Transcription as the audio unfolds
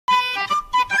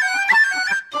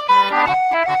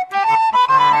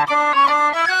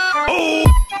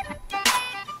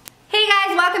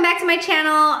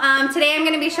channel. Today I'm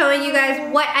going to be showing you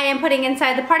guys what I am putting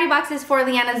inside the party boxes for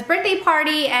Leanna's birthday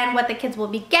party and what the kids will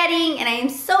be getting, and I am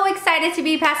so excited to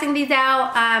be passing these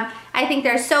out. I think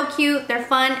they're so cute, they're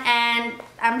fun, and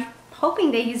I'm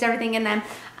hoping they use everything in them.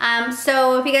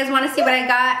 So if you guys want to see what I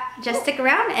got, just stick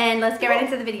around and let's get right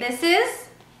into the video. This is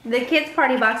the kids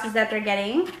party boxes that they're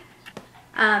getting.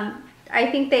 I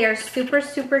think they are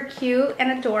super cute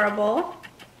and adorable.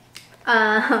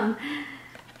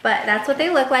 But that's what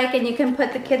they look like, and you can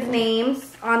put the kids'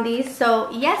 names on these. So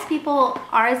yes, people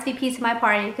RSVP to my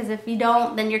party, because if you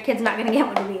don't, then your kid's not gonna get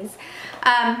one of these.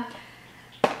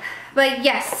 But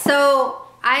yes, so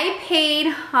I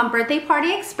paid on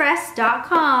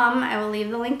birthdaypartyexpress.com. I will leave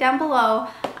the link down below.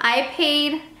 I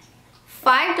paid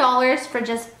 $5 for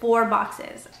just 4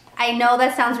 boxes. I know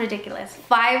that sounds ridiculous.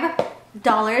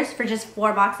 $5 for just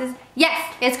 4 boxes. Yes,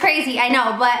 it's crazy, I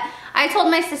know, but I told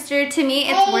my sister, to me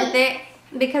it's worth it,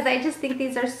 because I just think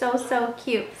these are so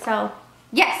cute. So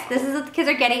yes, this is what the kids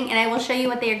are getting, and I will show you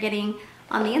what they are getting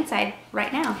on the inside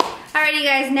right now. Alrighty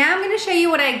guys, now I'm going to show you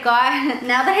what I got.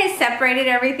 Now that I separated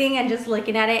everything and just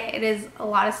looking at it, it is a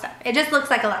lot of stuff. It just looks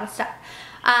like a lot of stuff.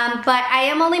 But I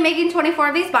am only making 24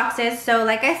 of these boxes, so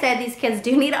like I said, these kids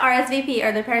do need a RSVP,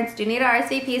 or their parents do need a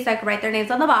RSVP, so I can write their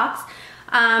names on the box.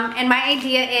 And my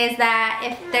idea is that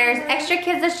if there's extra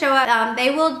kids that show up, they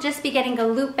will just be getting a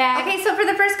loot bag. Okay, so for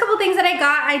the first couple things that I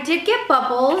got, I did get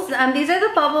bubbles. These are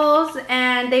the bubbles,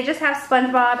 and they just have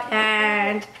SpongeBob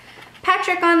and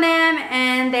Patrick on them,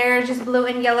 and they're just blue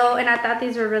and yellow, and I thought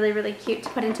these were really cute to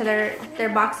put into their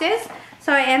boxes.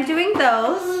 So I am doing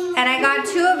those, and I got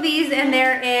 2 of these, and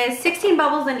there is 16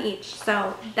 bubbles in each,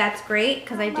 so that's great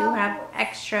because I do have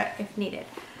extra if needed.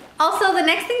 Also, the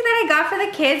next thing that I got for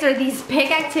the kids are these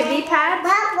big activity pads.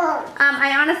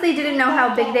 I honestly didn't know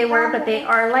how big they were, but they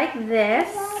are like this.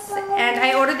 And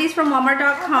I ordered these from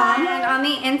Walmart.com. And on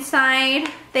the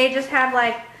inside, they just have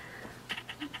like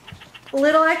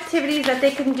little activities that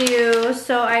they can do.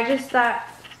 So I just thought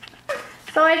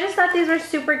these were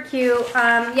super cute.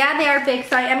 Yeah, they are big,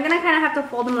 so I am gonna kind of have to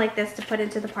fold them like this to put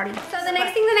into the party. So the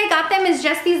next thing that I got them is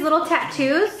just these little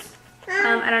tattoos.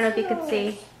 I don't know if you could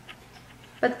see.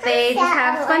 But they just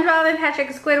have SpongeBob and Patrick,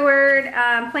 Squidward,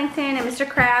 Plankton, and Mr.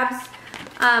 Krabs.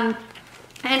 And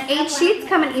 8 sheets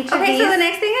come in each of these. Okay, so the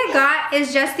next thing I got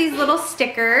is just these little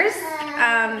stickers.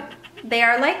 They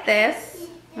are like this.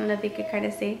 I don't know if you could kind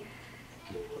of see.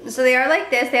 So they are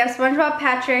like this. They have SpongeBob,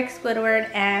 Patrick, Squidward,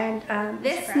 and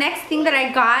this next thing that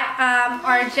I got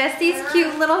are just these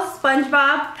cute little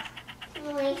SpongeBob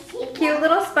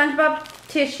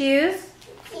tissues.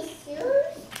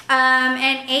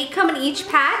 And 8 come in each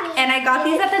pack, and I got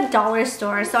these at the dollar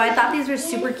store, so I thought these were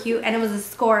super cute, and it was a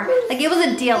score. Like, it was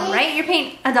a deal, right? You're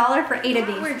paying $1 for 8 of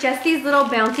these. We're just these little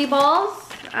bounty balls,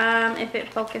 if it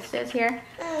focuses here.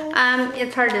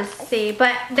 It's hard to see,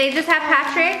 but they just have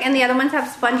Patrick, and the other ones have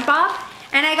SpongeBob.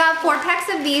 And I got 4 packs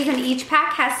of these, and each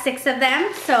pack has 6 of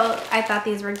them, so I thought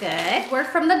these were good. We're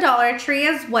from the Dollar Tree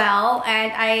as well,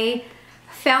 and I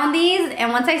found these,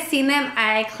 and once I seen them,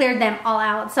 I cleared them all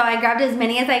out. So I grabbed as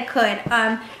many as I could.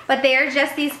 But they are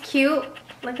just these cute,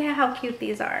 look at how cute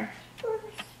these are.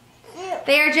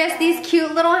 They are just these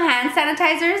cute little hand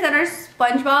sanitizers that are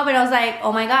SpongeBob, and I was like,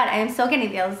 oh my god, I am so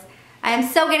getting those. I am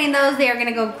so getting those. They are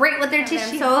gonna go great with their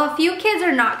tissue. So a few kids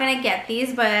are not gonna get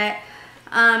these, but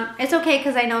it's okay,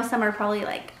 because I know some are probably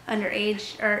like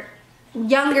underage or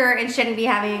younger and shouldn't be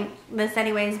having this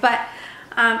anyways. But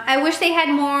I wish they had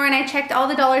more, and I checked all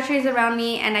the Dollar Trees around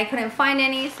me and I couldn't find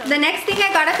any. So the next thing I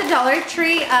got at the Dollar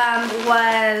Tree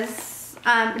was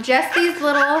just these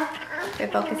little, if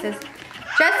it focuses,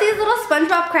 just these little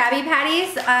SpongeBob Krabby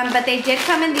Patties, but they did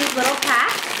come in these little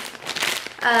packs,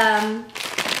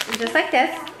 just like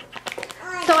this.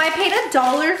 So I paid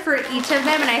 $1 for each of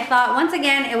them, and I thought, once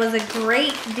again, it was a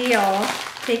great deal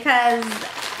because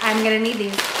I'm gonna need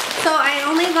these. So I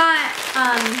only got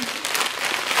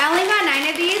 9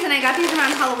 of these, and I got these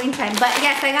around Halloween time. But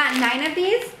yes, I got 9 of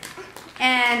these,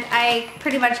 and I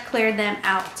pretty much cleared them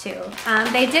out too.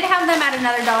 They did have them at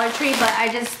another Dollar Tree, but I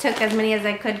just took as many as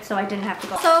I could so I didn't have to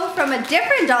go. So from a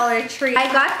different Dollar Tree,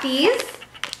 I got these.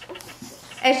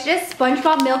 It's just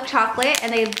SpongeBob milk chocolate,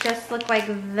 and they just look like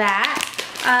that.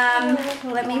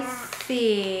 Let me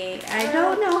see. I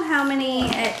don't know how many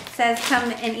it says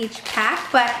come in each pack,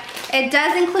 but it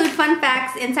does include fun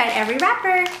facts inside every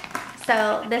wrapper.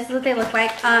 So this is what they look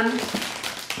like.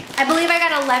 I believe I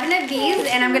got 11 of these,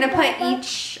 and I'm gonna put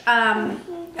each, a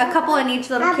couple in each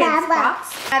little kid's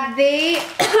box. They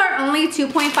are only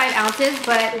 2.5 ounces,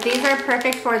 but these are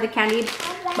perfect for the candy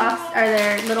box, or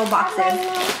their little boxes.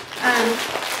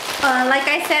 Like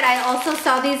I said, I also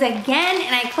saw these again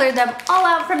and I cleared them all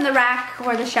out from the rack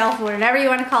or the shelf or whatever you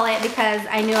want to call it because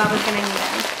I knew I was gonna need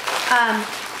them.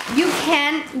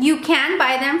 You can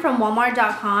buy them from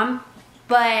Walmart.com,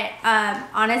 but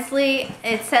honestly,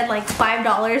 it said like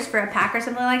 $5 for a pack or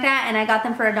something like that, and I got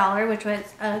them for $1, which was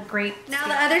a great steal. Now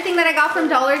the other thing that I got from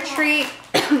Dollar Tree,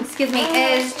 excuse me,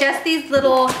 is just these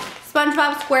little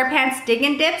SpongeBob SquarePants Dig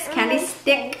and Dips, candy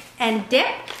stick and dip,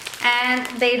 and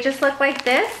they just look like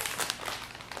this,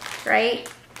 right?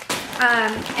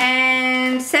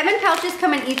 And 7 pouches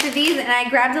come in each of these, and I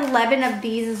grabbed 11 of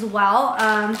these as well,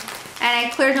 and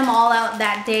I cleared them all out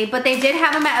that day, but they did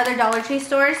have them at other Dollar Tree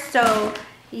stores, so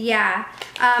yeah.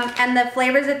 And the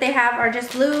flavors that they have are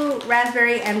just blue,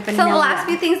 raspberry, and vanilla. So the last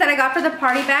few things that I got for the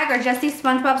party bag are just these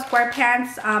SpongeBob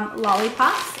SquarePants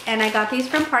lollipops, and I got these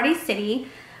from Party City.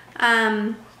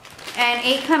 And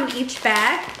 8 come in each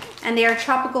bag, and they are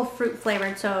tropical fruit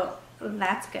flavored, so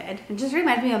that's good. It just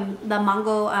reminds me of the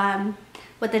mango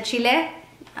with the chile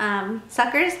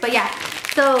suckers, but yeah.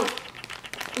 So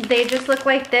they just look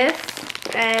like this,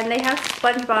 and they have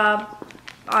SpongeBob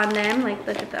on them. Like,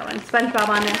 look at that one, SpongeBob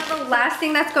on them. Now, the last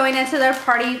thing that's going into their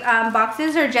party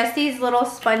boxes are just these little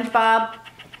SpongeBob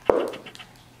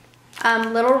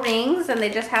little rings, and they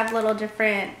just have little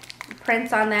different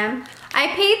prints on them. I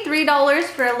paid $3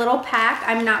 for a little pack.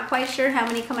 I'm not quite sure how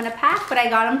many come in a pack, but I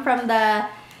got them from the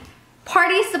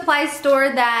party supply store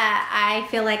that I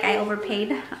feel like I overpaid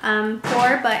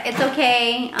for, but it's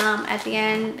okay. At the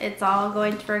end, it's all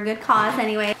going for a good cause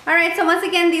anyway. Alright, so once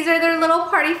again, these are their little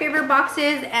party favor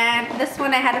boxes, and this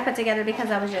one I had to put together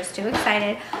because I was just too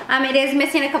excited. It is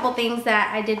missing a couple things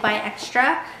that I did buy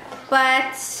extra,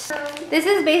 but this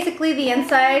is basically the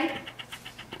inside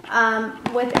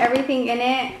with everything in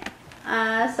it.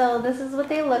 So this is what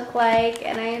they look like,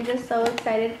 and I am just so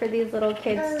excited for these little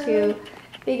kids to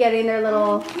be getting their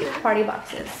little party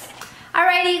boxes.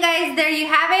 Alrighty, you guys, there you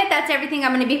have it. That's everything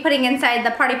I'm going to be putting inside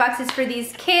the party boxes for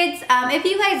these kids. If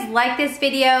you guys like this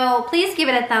video, please give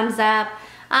it a thumbs up.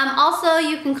 Also,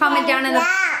 you can comment down in the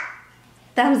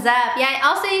thumbs up. Yeah.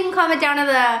 Also, you can comment down in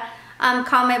the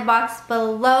comment box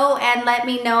below and let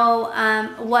me know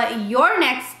what your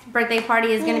next birthday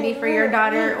party is going to be for your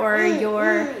daughter or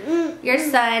your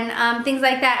son, things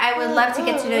like that. I would love to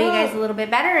get to know you guys a little bit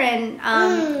better and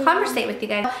conversate with you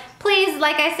guys. Please,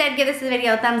 like I said, give this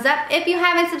video a thumbs up. If you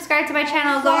haven't subscribed to my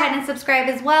channel, go ahead and subscribe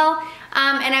as well.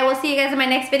 And I will see you guys in my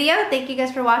next video. Thank you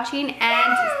guys for watching,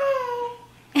 and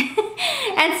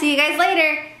and see you guys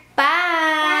later.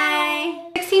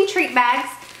 Bye. 16 treat bags.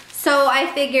 So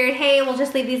I figured, hey, we'll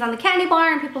just leave these on the candy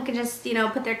bar and people can just, you know,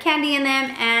 put their candy in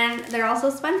them, and they're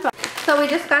also SpongeBob. So we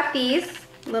just got these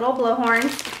little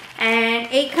blowhorns, and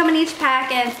 8 come in each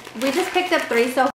pack, and we just picked up 3 so